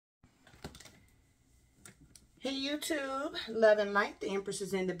Hey YouTube, love and light, the Empress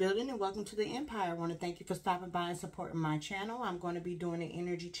is in the building and welcome to the Empire. I want to thank you for stopping by and supporting my channel. I'm going to be doing an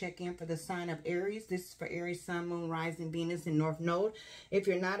energy check-in for the sign of Aries. This is for Aries, Sun, Moon, Rising, Venus, and North Node. If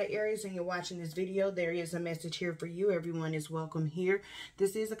you're not an Aries and you're watching this video, there is a message here for you. Everyone is welcome here.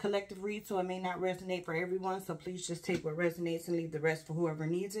 This is a collective read, so it may not resonate for everyone, so please just take what resonates and leave the rest for whoever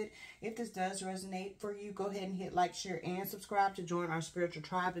needs it. If this does resonate for you, go ahead and hit like, share, and subscribe to join our spiritual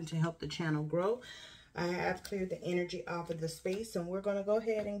tribe and to help the channel grow. I have cleared the energy off of the space, and we're going to go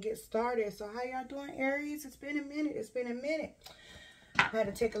ahead and get started. So how y'all doing, Aries? It's been a minute. It's been a minute. I had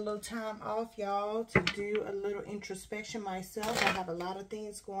to take a little time off, y'all, to do a little introspection myself. I have a lot of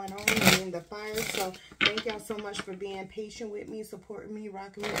things going on in the fire, so thank y'all so much for being patient with me, supporting me,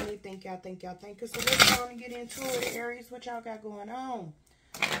 rocking with me. Thank y'all, thank y'all, thank you. So let's go and get into it, Aries. What y'all got going on?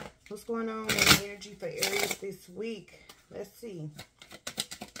 What's going on in the energy for Aries this week? Let's see.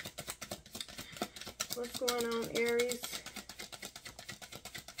 What's going on, Aries?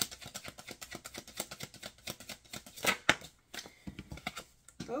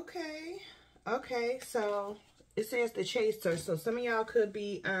 Okay, so it says the chaser. So some of y'all could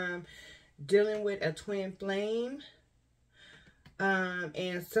be dealing with a twin flame.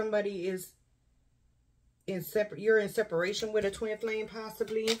 And somebody is you're in separation with a twin flame,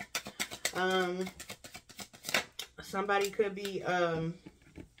 possibly. Somebody could be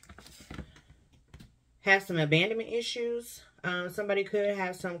have some abandonment issues. Somebody could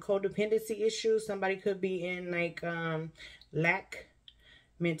have some codependency issues. Somebody could be in like lack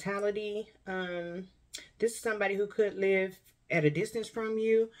mentality. This is somebody who could live at a distance from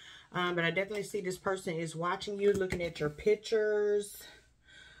you. But I definitely see this person is watching you, looking at your pictures.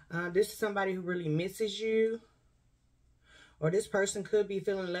 This is somebody who really misses you. Or this person could be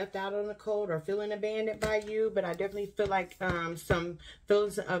feeling left out on the cold or feeling abandoned by you. But I definitely feel like some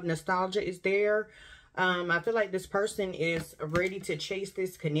feelings of nostalgia is there. I feel like this person is ready to chase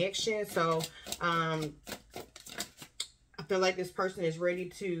this connection. So, I feel like this person is ready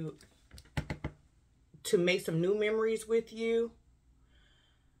to make some new memories with you.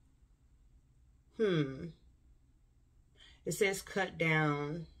 It says cut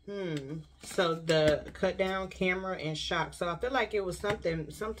down. So the cut down, camera, and shock. So I feel like it was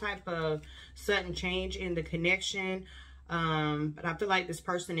some type of sudden change in the connection. But I feel like this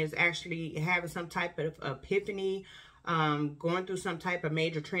person is actually having some type of epiphany, going through some type of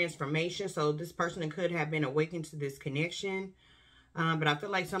major transformation. So this person could have been awakened to this connection. But I feel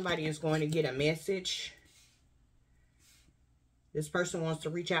like somebody is going to get a message. This person wants to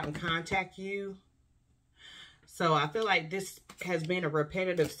reach out and contact you. So I feel like this has been a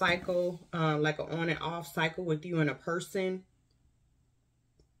repetitive cycle, like an on and off cycle with you and a person.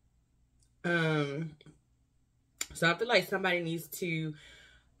 So I feel like somebody needs to,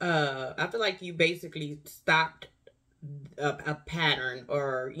 I feel like you basically stopped a pattern,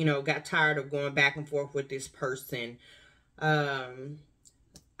 or, you know, got tired of going back and forth with this person. I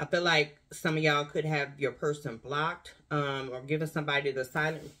feel like some of y'all could have your person blocked, or given somebody the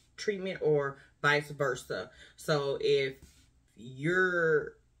silent treatment, or vice versa. So if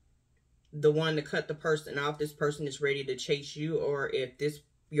you're the one to cut the person off, this person is ready to chase you, or if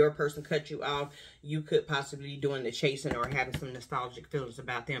your person cut you off, you could possibly be doing the chasing or having some nostalgic feelings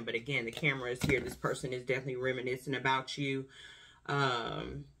about them. But again, the camera is here. This person is definitely reminiscing about you.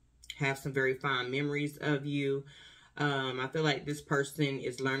 Have some very fond memories of you. I feel like this person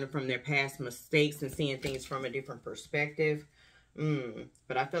is learning from their past mistakes and seeing things from a different perspective.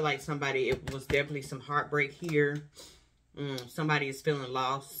 But I feel like it was definitely some heartbreak here. Somebody is feeling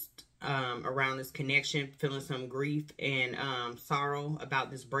lost around this connection, feeling some grief and sorrow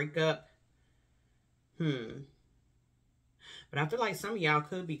about this breakup. But I feel like some of y'all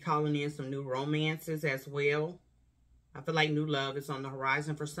could be calling in some new romances as well. I feel like new love is on the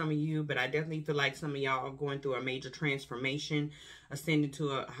horizon for some of you, but I definitely feel like some of y'all are going through a major transformation, ascending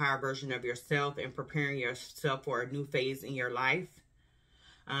to a higher version of yourself and preparing yourself for a new phase in your life.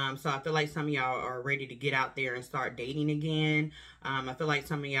 So I feel like some of y'all are ready to get out there and start dating again. I feel like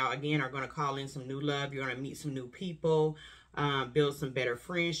some of y'all, again, are going to call in some new love. You're going to meet some new people, build some better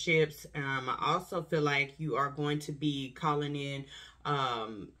friendships. I also feel like you are going to be calling in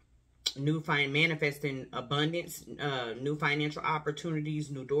manifesting abundance, new financial opportunities,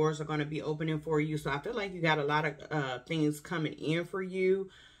 new doors are going to be opening for you. So I feel like you got a lot of things coming in for you.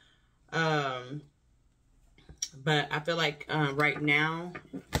 But I feel like right now,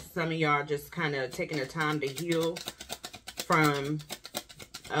 some of y'all are just kind of taking the time to heal from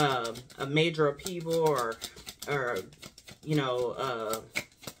a major upheaval, or you know,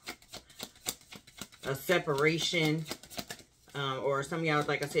 a separation. Or some of y'all,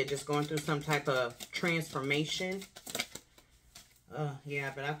 like I said, just going through some type of transformation.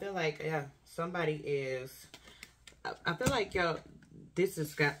 Yeah, but I feel like, yeah, somebody is, I feel like y'all, this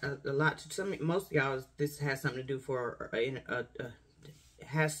has got a lot to, most of y'all, this has something to do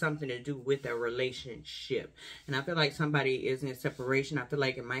has something to do with a relationship. And I feel like somebody is in separation. I feel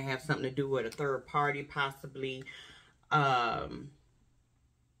like it might have something to do with a third party, possibly another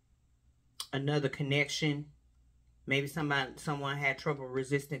connection. Maybe someone had trouble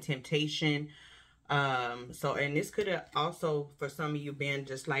resisting temptation. So, and this could have also, for some of you, been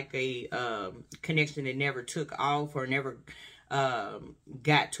just like a connection that never took off or never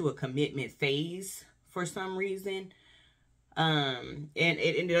got to a commitment phase for some reason. And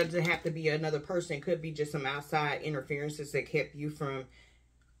it doesn't have to be another person. It could be just some outside interferences that kept you from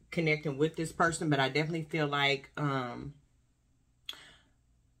connecting with this person. But I definitely feel like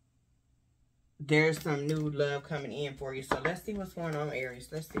there's some new love coming in for you. So let's see what's going on, Aries.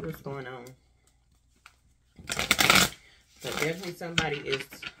 Let's see what's going on. So definitely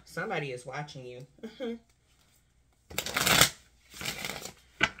somebody is watching you.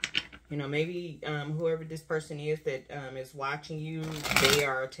 You know, maybe whoever this person is that is watching you, they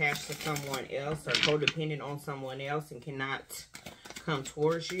are attached to someone else or codependent on someone else and cannot come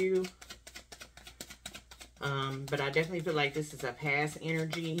towards you. But I definitely feel like this is a past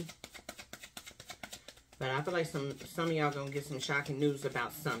energy. But I feel like some of y'all gonna get some shocking news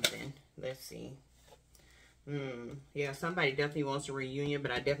about something. Let's see. Yeah, somebody definitely wants a reunion,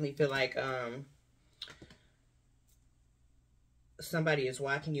 but I definitely feel like somebody is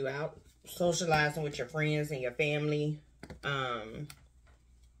watching you out, socializing with your friends and your family,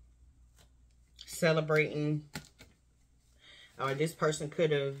 celebrating. Or this person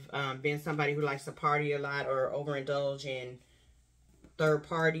could have been somebody who likes to party a lot or overindulge in third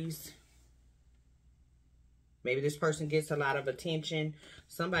parties. Maybe this person gets a lot of attention.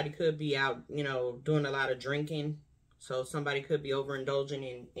 Somebody could be out, you know, doing a lot of drinking. So somebody could be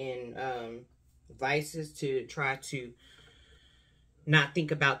overindulging in vices to try to not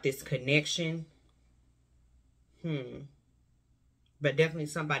think about this connection. But definitely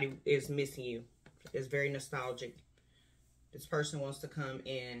somebody is missing you. It's very nostalgic. This person wants to come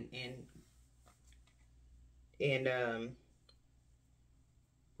in and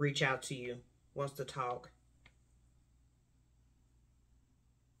reach out to you. Wants to talk.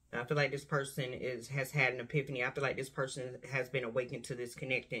 I feel like this person has had an epiphany. I feel like this person has been awakened to this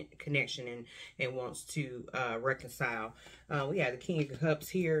connection and wants to reconcile. We have the King of Cups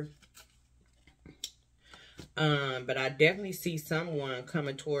here. But I definitely see someone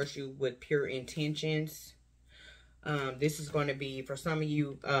coming towards you with pure intentions. This is going to be, for some of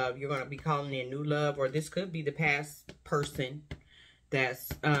you, you're going to be calling in new love. Or this could be the past person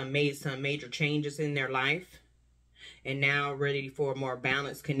that's made some major changes in their life. And now ready for a more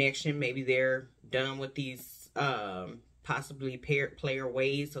balanced connection. Maybe they're done with these possibly player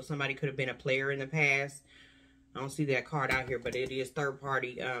ways. So somebody could have been a player in the past. I don't see that card out here, but it is third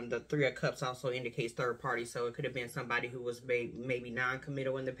party. The Three of Cups also indicates third party. So it could have been somebody who was maybe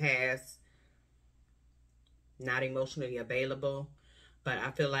non-committal in the past. Not emotionally available. But I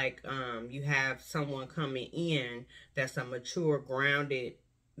feel like you have someone coming in that's a mature, grounded,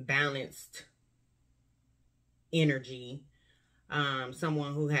 balanced energy.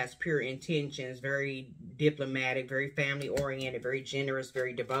 Someone who has pure intentions, very diplomatic, very family oriented, very generous,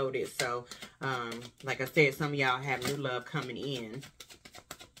 very devoted. So like I said, some of y'all have new love coming in,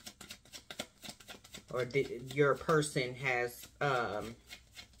 or your person has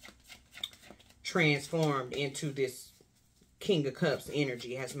transformed into this King of Cups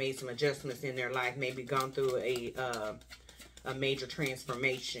energy, has made some adjustments in their life, maybe gone through a major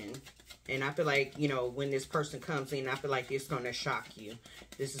transformation. And I feel like, you know, when this person comes in, I feel like it's going to shock you.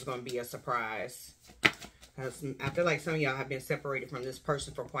 This is going to be a surprise. Because I feel like some of y'all have been separated from this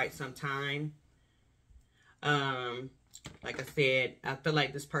person for quite some time. Like I said, I feel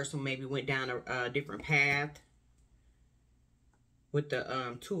like this person maybe went down a different path with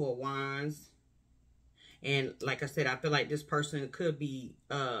the Two of Wands. And like I said, I feel like this person could be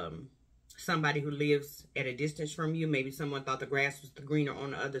somebody who lives at a distance from you. Maybe someone thought the grass was greener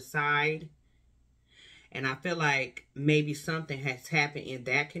on the other side. And I feel like maybe something has happened in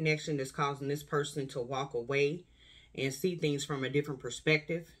that connection that's causing this person to walk away and see things from a different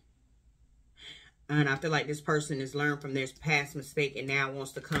perspective. And I feel like this person has learned from their past mistake and now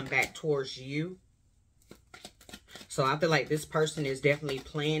wants to come back towards you. So I feel like this person is definitely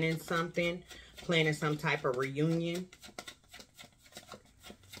planning something, planning some type of reunion.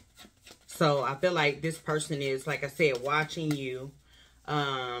 So I feel like this person is, like I said, watching you.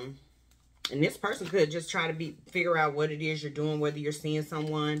 And this person could just try to figure out what it is you're doing, whether you're seeing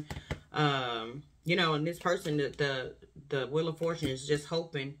someone, you know, and this person, the Wheel of Fortune is just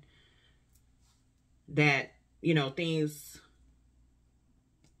hoping that, you know, things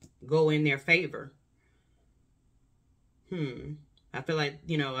go in their favor. I feel like,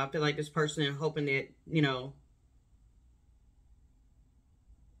 you know, this person is hoping that, you know,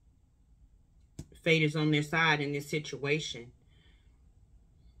 fate is on their side in this situation.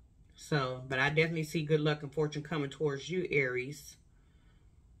 So, but I definitely see good luck and fortune coming towards you, Aries.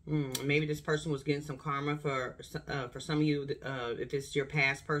 Maybe this person was getting some karma for some of you. If it's your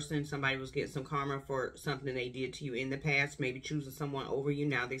past person, somebody was getting some karma for something they did to you in the past. Maybe choosing someone over you.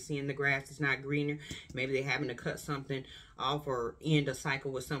 Now they're seeing the grass is not greener. Maybe they're having to cut something off or end a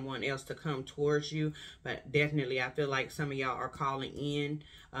cycle with someone else to come towards you. But definitely, I feel like some of y'all are calling in,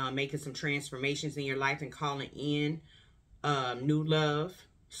 making some transformations in your life and calling in new love.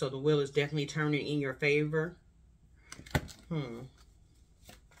 So the wheel is definitely turning in your favor.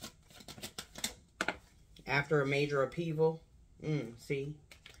 After a major upheaval. See?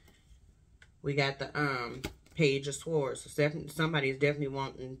 We got the Page of Swords. So somebody is definitely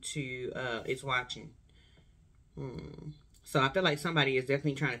wanting to, is watching. So I feel like somebody is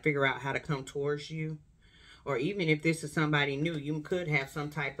definitely trying to figure out how to come towards you. Or even if this is somebody new, you could have some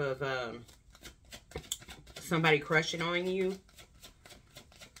type of, somebody crushing on you.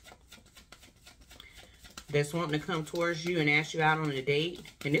 That's wanting to come towards you and ask you out on a date.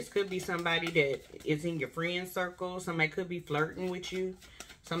 And this could be somebody that is in your friend circle. Somebody could be flirting with you.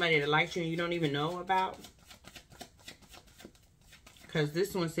 Somebody that likes you and you don't even know about. Because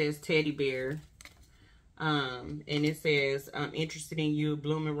this one says teddy bear. And it says, I'm interested in you,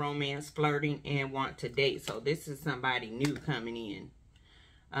 blooming romance, flirting, and want to date. So this is somebody new coming in.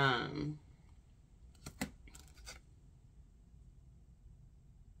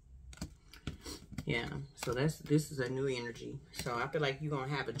 Yeah, so this is a new energy. So I feel like you're going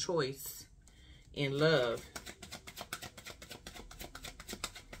to have a choice in love.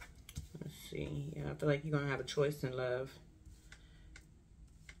 Let's see. Yeah, I feel like you're going to have a choice in love.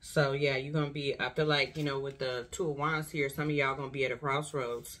 So, yeah, you're going to be, I feel like, you know, with the Two of Wands here, some of y'all going to be at a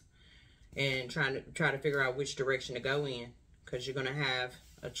crossroads and try to figure out which direction to go in, because you're going to have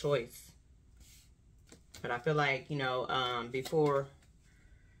a choice. But I feel like, you know, before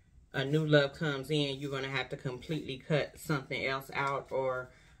a new love comes in, you're going to have to completely cut something else out. Or,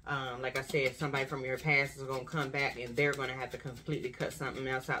 like I said, somebody from your past is going to come back and they're going to have to completely cut something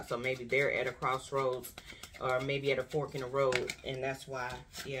else out. So maybe they're at a crossroads or maybe at a fork in the road. And that's why,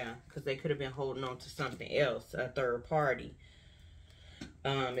 yeah, because they could have been holding on to something else, a third party.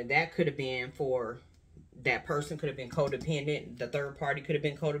 And that could have been for, that person could have been codependent. The third party could have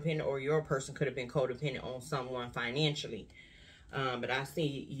been codependent, or your person could have been codependent on someone financially. But I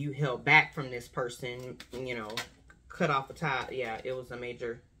see you held back from this person, you know, cut off a tie. Yeah, it was a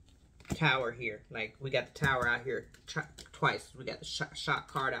major tower here. Like, we got the tower out here twice. We got the shot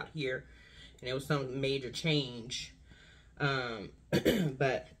card out here. And it was some major change.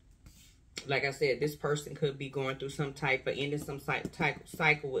 But, like I said, this person could be going through some type of, ending some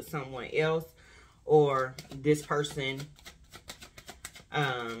cycle with someone else. Or this person,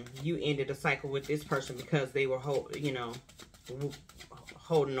 you ended a cycle with this person because they were, you know,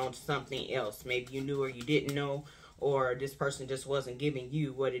 holding on to something else. Maybe you knew or you didn't know, or this person just wasn't giving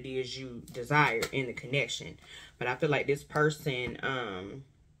you what it is you desire in the connection. But I feel like this person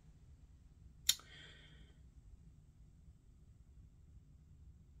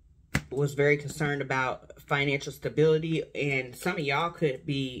was very concerned about financial stability, and some of y'all could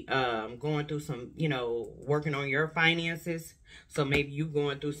be going through some, you know, working on your finances. So maybe you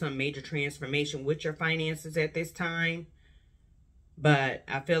going through some major transformation with your finances at this time. But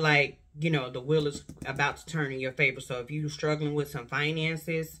I feel like, you know, the wheel is about to turn in your favor. So if you're struggling with some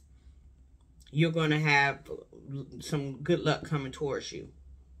finances, you're going to have some good luck coming towards you,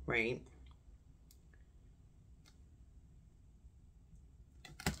 right?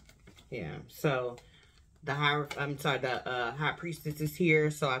 Yeah, so the High Priestess is here.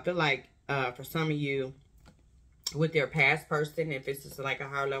 So I feel like for some of you, with their past person, if it's just like a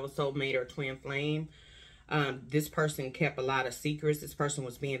higher level soulmate or twin flame, this person kept a lot of secrets. This person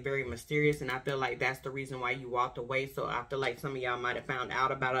was being very mysterious, and I feel like that's the reason why you walked away. So I feel like some of y'all might have found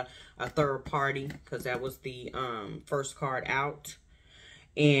out about a third party, because that was the first card out.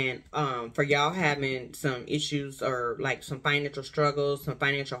 And for y'all having some issues or like some financial struggles, some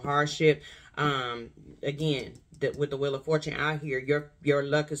financial hardship, again, with the Wheel of Fortune out here, your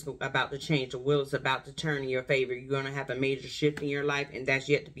luck is about to change. The wheel is about to turn in your favor. You're going to have a major shift in your life, and that's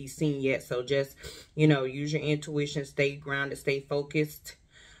yet to be seen yet. So just, you know, use your intuition, stay grounded, stay focused.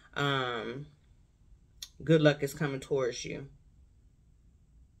 Good luck is coming towards you.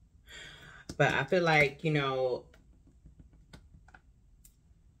 But I feel like, you know,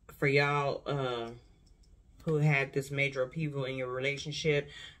 for y'all who had this major upheaval in your relationship,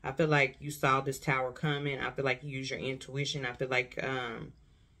 I feel like you saw this Tower coming. I feel like you use your intuition. I feel like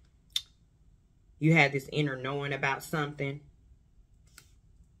you had this inner knowing about something.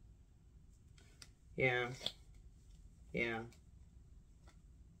 Yeah. Yeah.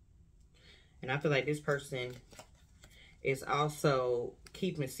 And I feel like this person is also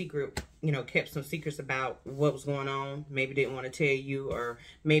keeping a secret, you know, kept some secrets about what was going on. Maybe didn't want to tell you, or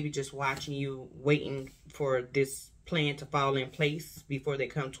maybe just watching you, waiting for this plan to fall in place before they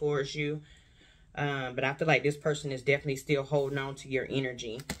come towards you. But I feel like this person is definitely still holding on to your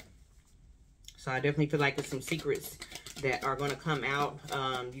energy. So I definitely feel like there's some secrets that are going to come out.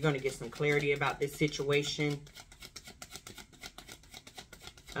 You're going to get some clarity about this situation.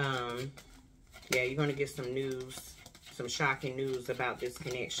 Yeah, you're going to get some news, some shocking news about this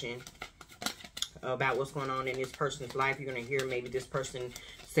connection, about what's going on in this person's life. You're going to hear maybe this person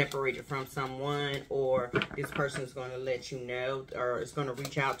separated from someone, or this person is going to let you know, or is going to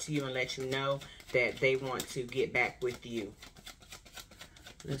reach out to you and let you know that they want to get back with you.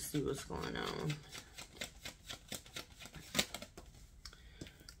 Let's see what's going on.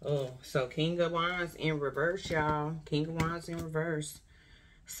 Oh, so King of Wands in reverse, y'all. King of Wands in reverse.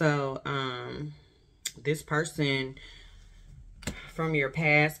 So, this person from your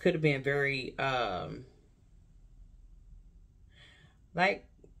past could have been very, like,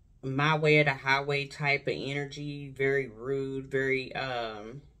 my way or the highway type of energy. Very rude, very,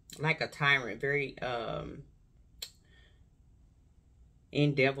 like a tyrant. Very,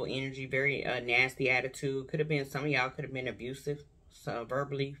 in devil energy. Very, nasty attitude. Could have been, some of y'all could have been abusive. So,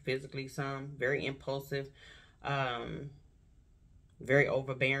 verbally, physically, some. Very impulsive. Very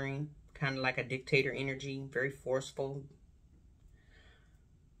overbearing. Kind of like a dictator energy. Very forceful.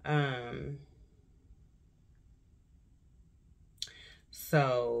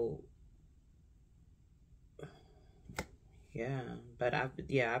 So yeah, but I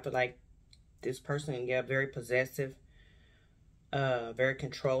feel like this person, yeah, very possessive, very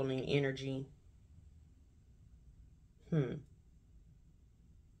controlling energy.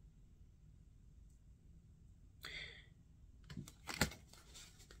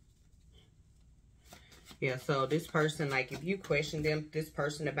 Yeah, so this person, like, if you question this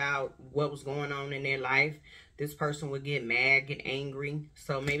person about what was going on in their life, this person would get mad, get angry.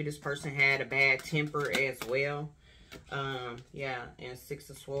 So maybe this person had a bad temper as well. Yeah, and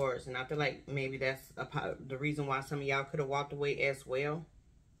Six of Swords. And I feel like maybe that's the reason why some of y'all could have walked away as well.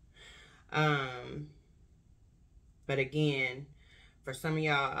 But again, for some of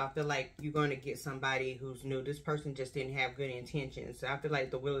y'all, I feel like you're going to get somebody who's new. This person just didn't have good intentions. So I feel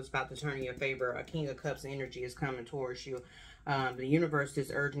like the wheel is about to turn in your favor. A King of Cups energy is coming towards you. The universe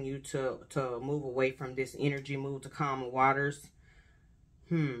is urging you to move away from this energy, move to calmer waters.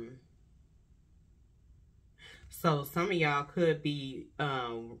 So some of y'all could be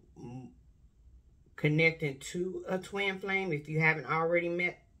connecting to a twin flame if you haven't already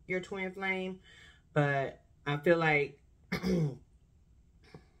met your twin flame. But I feel like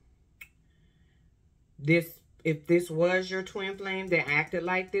if this was your twin flame that acted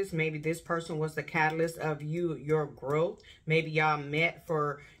like this, maybe this person was the catalyst of your growth. Maybe y'all met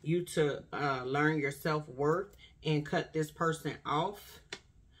for you to learn your self-worth and cut this person off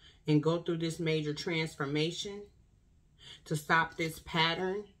and go through this major transformation to stop this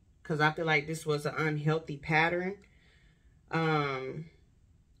pattern, because I feel like this was an unhealthy pattern.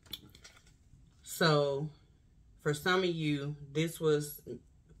 So for some of you, this was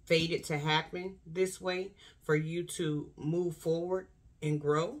fated to happen this way for you to move forward and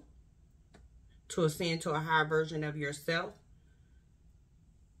grow, to ascend to a higher version of yourself.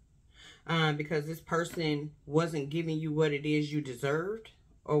 Because this person wasn't giving you what it is you deserved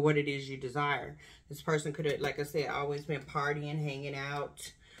or what it is you desire. This person could have, like I said, always been partying, hanging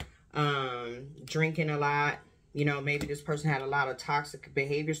out, drinking a lot. You know, maybe this person had a lot of toxic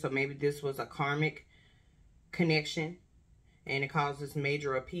behavior, so maybe this was a karmic connection and it caused this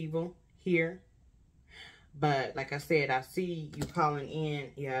major upheaval here. But like I said, I see you calling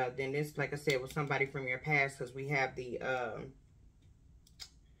in. Yeah, then this, like I said, was somebody from your past, because we have the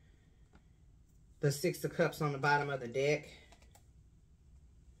Six of Cups on the bottom of the deck.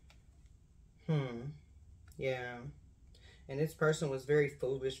 Yeah. And this person was very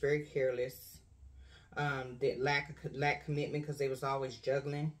foolish, very careless. That lack commitment, because they was always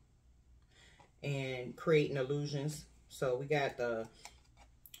juggling and creating illusions. So we got the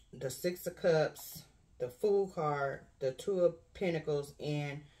Six of Cups, the Fool card, the Two of Pentacles,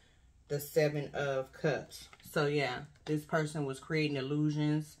 and the Seven of Cups. So yeah, this person was creating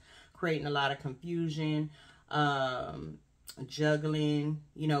illusions, creating a lot of confusion, juggling,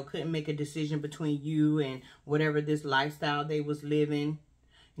 you know, couldn't make a decision between you and whatever this lifestyle they was living,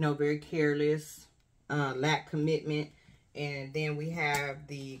 you know, very careless, lack commitment. And then we have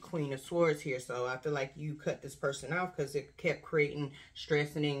the Queen of Swords here. So I feel like you cut this person off because it kept creating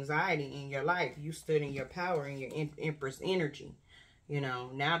stress and anxiety in your life. You stood in your power and your Empress energy. You know,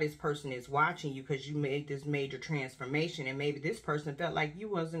 now this person is watching you because you made this major transformation. And maybe this person felt like you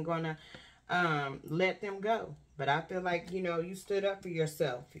wasn't going to let them go. But I feel like, you know, you stood up for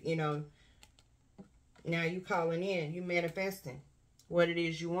yourself. You know, now you calling in, you manifesting what it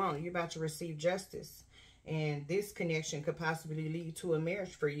is you want. You're about to receive justice. And this connection could possibly lead to a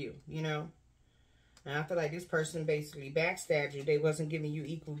marriage for you, you know. And I feel like this person basically backstabbed you. They wasn't giving you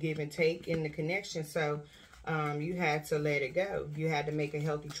equal give and take in the connection. So you had to let it go. You had to make a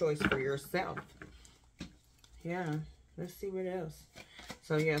healthy choice for yourself. Yeah. Let's see what else.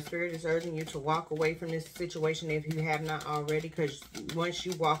 So, yeah, Spirit is urging you to walk away from this situation if you have not already. Because once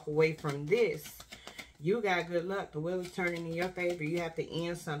you walk away from this, you got good luck. The wheel is turning in your favor. You have to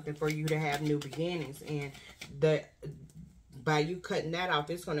end something for you to have new beginnings. And by you cutting that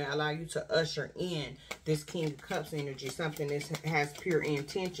off, it's going to allow you to usher in this King of Cups energy. Something that has pure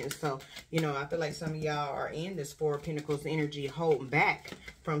intention. So, you know, I feel like some of y'all are in this Four of Pentacles energy holding back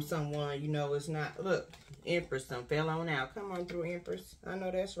from someone. You know, it's not, look, Empress done fell on out. Come on through, Empress. I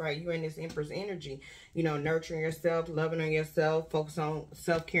know that's right. You're in this Empress energy. You know, nurturing yourself, loving on yourself, focus on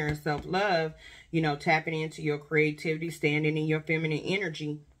self-care and self-love. You know, tapping into your creativity, standing in your feminine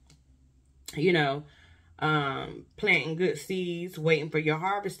energy. You know, planting good seeds, waiting for your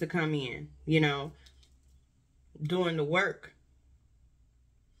harvest to come in. You know, doing the work.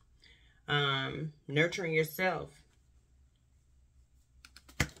 Nurturing yourself.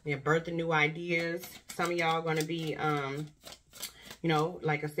 Yeah, birthing new ideas. Some of y'all are going to be, you know,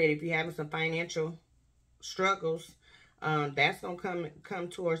 like I said, if you're having some financial struggles, that's going to come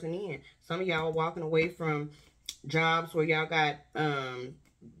towards an end. Some of y'all are walking away from jobs where y'all got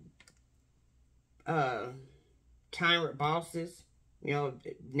tyrant bosses, you know,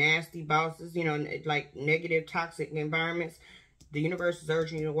 nasty bosses, you know, like negative, toxic environments. The universe is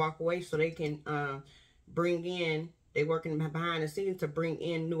urging you to walk away so they can bring in, they're working behind the scenes to bring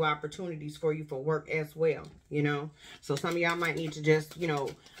in new opportunities for you for work as well, you know. So some of y'all might need to just, you know,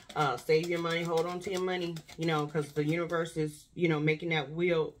 save your money, hold on to your money, you know, because the universe is, you know, making that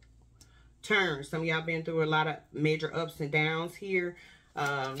wheel turn. Some of y'all been through a lot of major ups and downs here,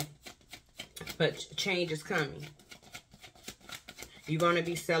 but change is coming. You're going to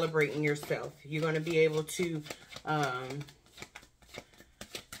be celebrating yourself. You're going to be able to,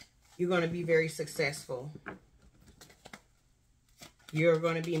 you're going to be very successful. You're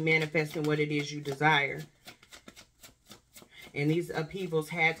going to be manifesting what it is you desire. And these upheavals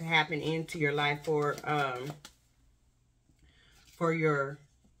had to happen into your life for your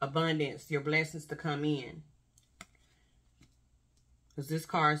abundance, your blessings to come in. Because this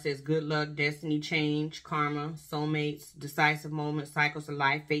card says good luck, destiny, change, karma, soulmates, decisive moments, cycles of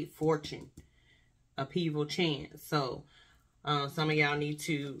life, fate, fortune, upheaval, chance. So some of y'all need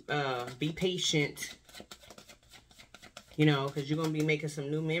to be patient. You know, because you're going to be making some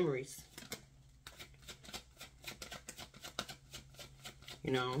new memories.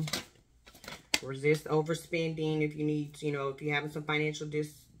 You know, resist overspending if you need, you know, if you're having some financial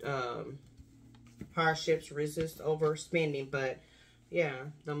hardships, resist overspending. But, yeah,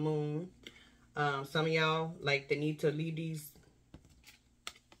 the moon. Some of y'all, like, they need to leave these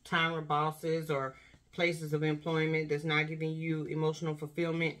tyrant bosses or places of employment that's not giving you emotional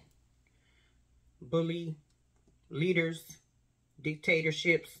fulfillment. Bully leaders,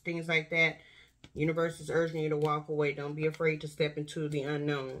 dictatorships, things like that. Universe is urging you to walk away. Don't be afraid to step into the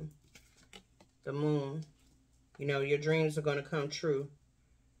unknown. The moon. You know, your dreams are going to come true.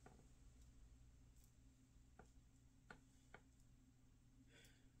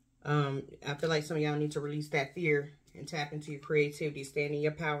 I feel like some of y'all need to release that fear and tap into your creativity. Stand in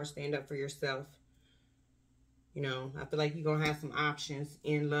your power. Stand up for yourself. You know, I feel like you're going to have some options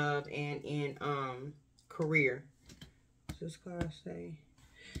in love and in career. This card say?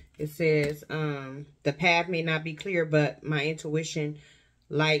 It says, the path may not be clear, but my intuition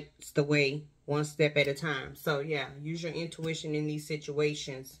lights the way one step at a time. So, yeah, use your intuition in these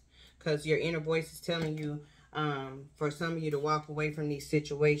situations because your inner voice is telling you for some of you to walk away from these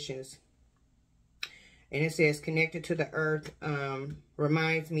situations. And it says, connected to the earth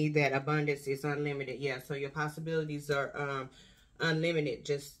reminds me that abundance is unlimited. Yeah, so your possibilities are unlimited.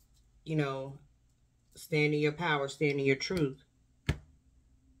 Just, you know, stand in your power, stand in your truth.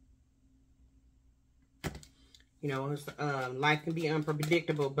 You know, life can be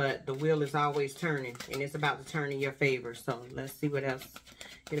unpredictable, but the wheel is always turning, and it's about to turn in your favor. So let's see what else.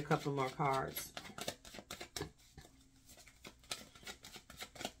 Get a couple more cards.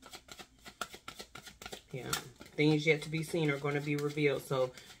 Yeah, things yet to be seen are going to be revealed.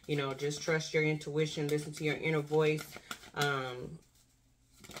 So, you know, just trust your intuition. Listen to your inner voice.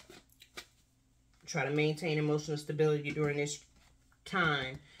 Try to maintain emotional stability during this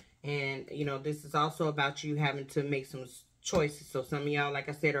time. And, you know, this is also about you having to make some choices. So some of y'all, like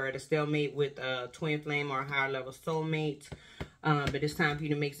I said, are at a stalemate with a twin flame or a higher level soulmate. But it's time for you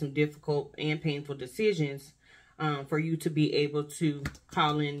to make some difficult and painful decisions for you to be able to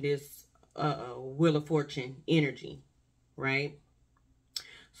call in this Wheel of Fortune energy, right?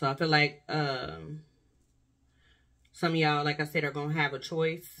 So I feel like some of y'all, like I said, are going to have a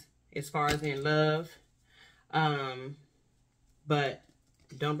choice as far as in love. But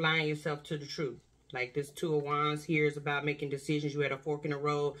don't blind yourself to the truth. Like this Two of Wands here is about making decisions. You're at a fork in the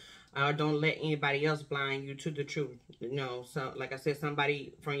road. Don't let anybody else blind you to the truth. You know, so like I said,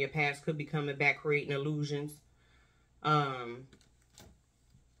 somebody from your past could be coming back creating illusions.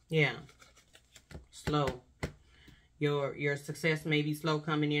 Yeah. Slow. Your success may be slow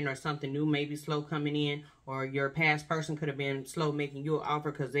coming in, or something new may be slow coming in, or your past person could have been slow making you an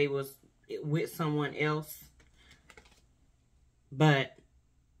offer because they was with someone else. But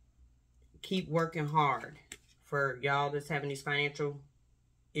keep working hard. For y'all that's having these financial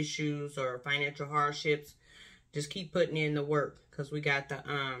issues or financial hardships, just keep putting in the work, because we got the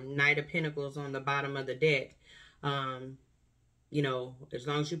Knight of Pentacles on the bottom of the deck. You know, as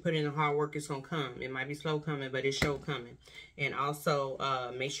long as you put in the hard work, it's going to come. It might be slow coming, but it's sure coming. And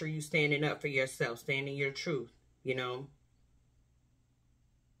also, make sure you standing up for yourself, standing your truth, you know.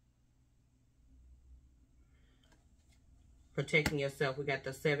 Protecting yourself. We got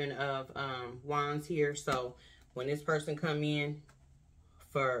the Seven of Wands here. So when this person come in,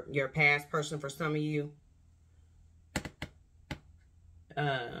 for your past person, for some of you,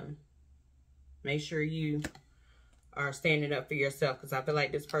 make sure you are standing up for yourself, because I feel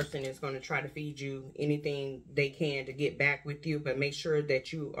like this person is going to try to feed you anything they can to get back with you. But make sure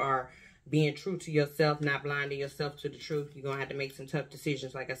that you are being true to yourself, not blinding yourself to the truth. You're going to have to make some tough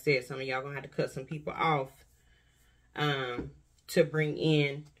decisions. Like I said, some of y'all going to have to cut some people off to bring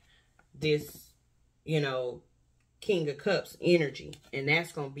in this, you know, King of Cups energy. And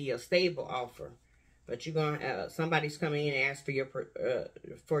that's going to be a stable offer. But you're going to, somebody's coming in and ask for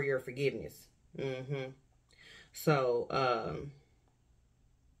your forgiveness. So,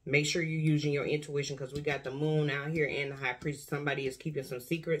 make sure you're using your intuition, because we got the Moon out here and the High Priest. Somebody is keeping some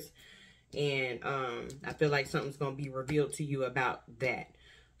secrets. And I feel like something's going to be revealed to you about that.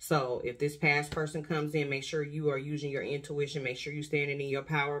 So if this past person comes in, make sure you are using your intuition. Make sure you're standing in your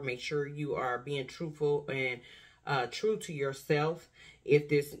power. Make sure you are being truthful and true to yourself. If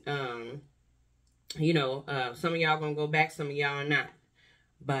this, you know, some of y'all going to go back, some of y'all are not.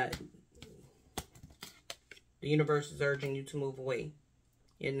 But the universe is urging you to move away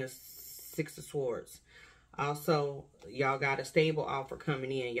in the Six of Swords. Also, y'all got a stable offer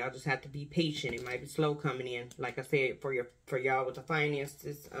coming in. Y'all just have to be patient. It might be slow coming in. Like I said, for y'all with the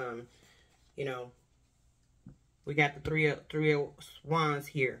finances, you know, we got the three of Wands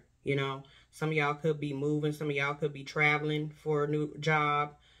here. You know, some of y'all could be moving. Some of y'all could be traveling for a new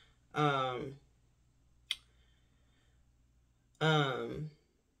job.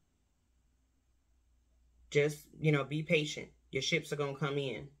 Just, you know, be patient. Your ships are going to come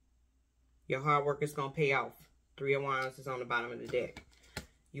in. Your hard work is going to pay off. Three of Wands is on the bottom of the deck.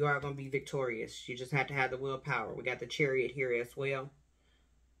 You are going to be victorious. You just have to have the willpower. We got the Chariot here as well.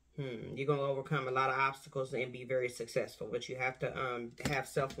 You're going to overcome a lot of obstacles and be very successful. But you have to have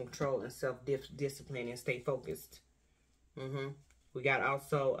self-control and self-discipline and stay focused. We got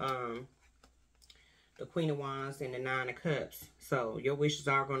also the Queen of Wands and the Nine of Cups. So your wishes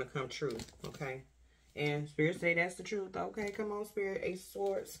are going to come true. Okay. And Spirit say that's the truth. Okay, come on, Spirit. Ace of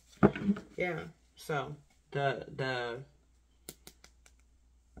Swords. Yeah. So the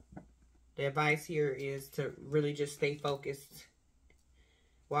advice here is to really just stay focused.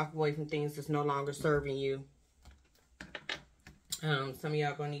 Walk away from things that's no longer serving you. Some of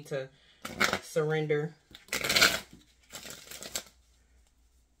y'all gonna need to surrender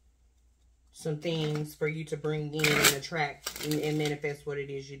some things for you to bring in and attract and manifest what it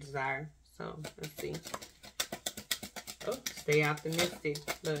is you desire. So, let's see. Oh, stay optimistic.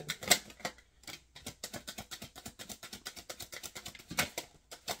 Look.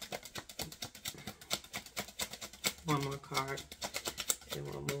 One more card. Then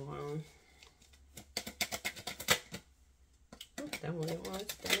we'll move on. Oh, that one it was.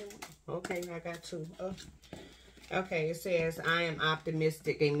 Okay, I got two. Oh. Okay, it says, I am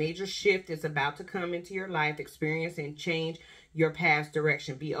optimistic. A major shift is about to come into your life, experience, and change your past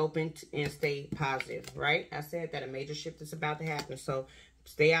direction. Be open and stay positive, right? I said that a major shift is about to happen. So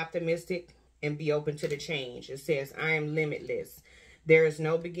stay optimistic and be open to the change. It says, I am limitless. There is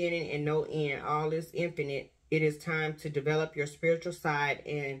no beginning and no end. All is infinite. It is time to develop your spiritual side,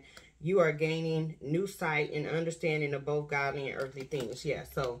 and you are gaining new sight and understanding of both godly and earthly things. Yeah,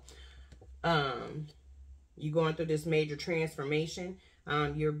 so you're going through this major transformation.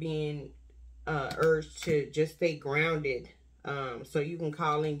 You're being urged to just stay grounded, so you can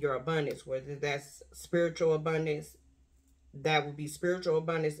call in your abundance, whether that's spiritual abundance. That would be spiritual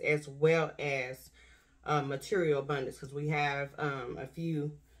abundance as well as material abundance, because we have a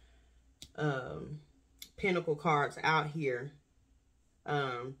few pentacle cards out here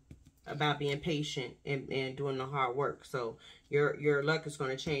about being patient and doing the hard work. So your luck is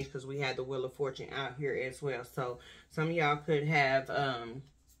going to change, because we had the Wheel of Fortune out here as well. So some of y'all could have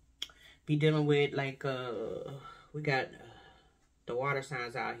be dealing with, like, we got the water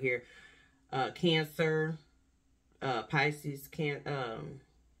signs out here, Cancer, Pisces, Cancer,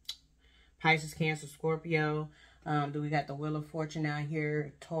 Scorpio. We got the Wheel of Fortune out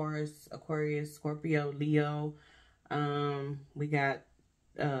here, Taurus, Aquarius, Scorpio, Leo. We got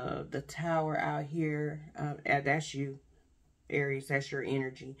the Tower out here. That's you, Aries. That's your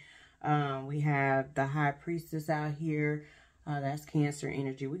energy. We have the High Priestess out here. That's Cancer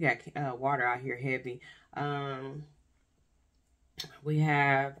energy. We got water out here heavy. We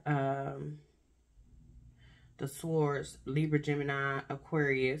have the Swords, Libra, Gemini,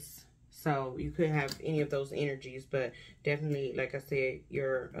 Aquarius. So you could have any of those energies, but definitely, like I said,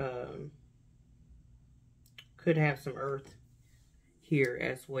 you're could have some Earth here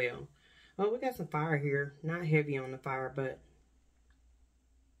as well. Oh, we got some fire here. Not heavy on the fire, but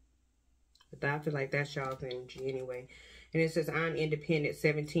I feel like that's y'all's energy anyway. And it says, I'm independent,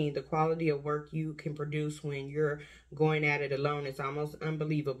 17. The quality of work you can produce when you're going at it alone is almost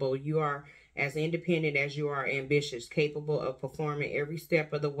unbelievable. You are as independent as you are ambitious, capable of performing every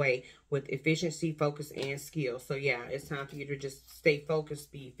step of the way with efficiency, focus, and skill. So yeah, it's time for you to just stay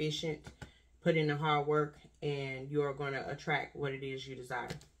focused, be efficient, put in the hard work, and you're going to attract what it is you desire.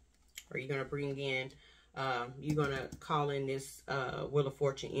 Or you're going to bring in, you're going to call in this Wheel of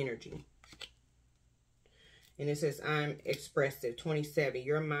Fortune energy. And it says, I'm expressive, 27.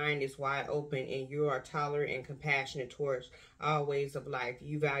 Your mind is wide open, and you are tolerant and compassionate towards all ways of life.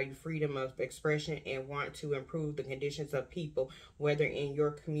 You value freedom of expression and want to improve the conditions of people, whether in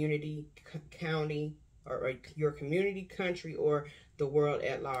your community, county, or your community, country, or the world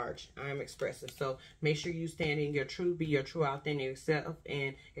at large. I'm expressive. So make sure you stand in your truth, be your true authentic self,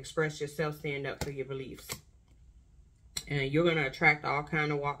 and express yourself, stand up for your beliefs. And you're going to attract all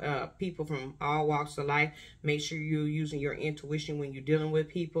kind of people from all walks of life. Make sure you're using your intuition when you're dealing with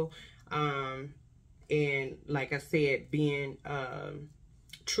people. And like I said, being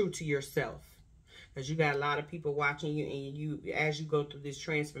true to yourself. Because you got a lot of people watching you, and as you go through this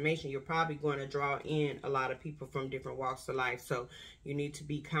transformation, you're probably going to draw in a lot of people from different walks of life. So you need to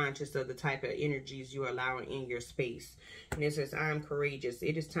be conscious of the type of energies you're allowing in your space. And it says, I'm courageous.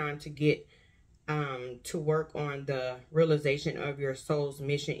 It is time to get to work on the realization of your soul's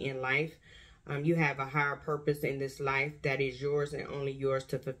mission in life. You have a higher purpose in this life that is yours and only yours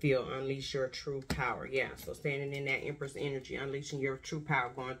to fulfill. Unleash your true power. Yeah, so standing in that Empress energy, unleashing your true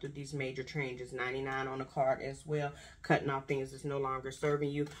power, going through these major changes. 99 on the card as well. Cutting off things that's no longer serving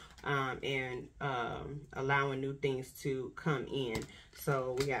you, and allowing new things to come in.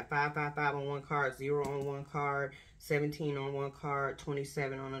 So we got 555 on one card, 0 on one card, 17 on one card,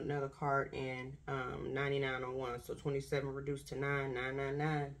 27 on another card, and 99 on one. So 27 reduced to 9,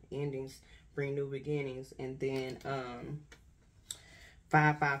 999 endings bring new beginnings. And then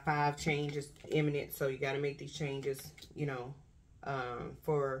 555 change is imminent, so you got to make these changes, you know,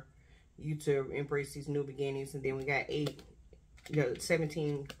 for you to embrace these new beginnings. And then we got 8, you know,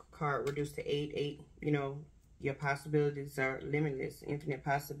 17 card reduced to 8, 8, you know, your possibilities are limitless, infinite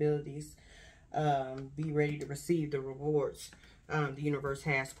possibilities. Be ready to receive the rewards the universe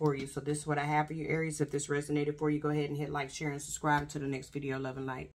has for you. So this is what I have for you, Aries. If this resonated for you, go ahead and hit like, share, and subscribe. Until the next video, love and light.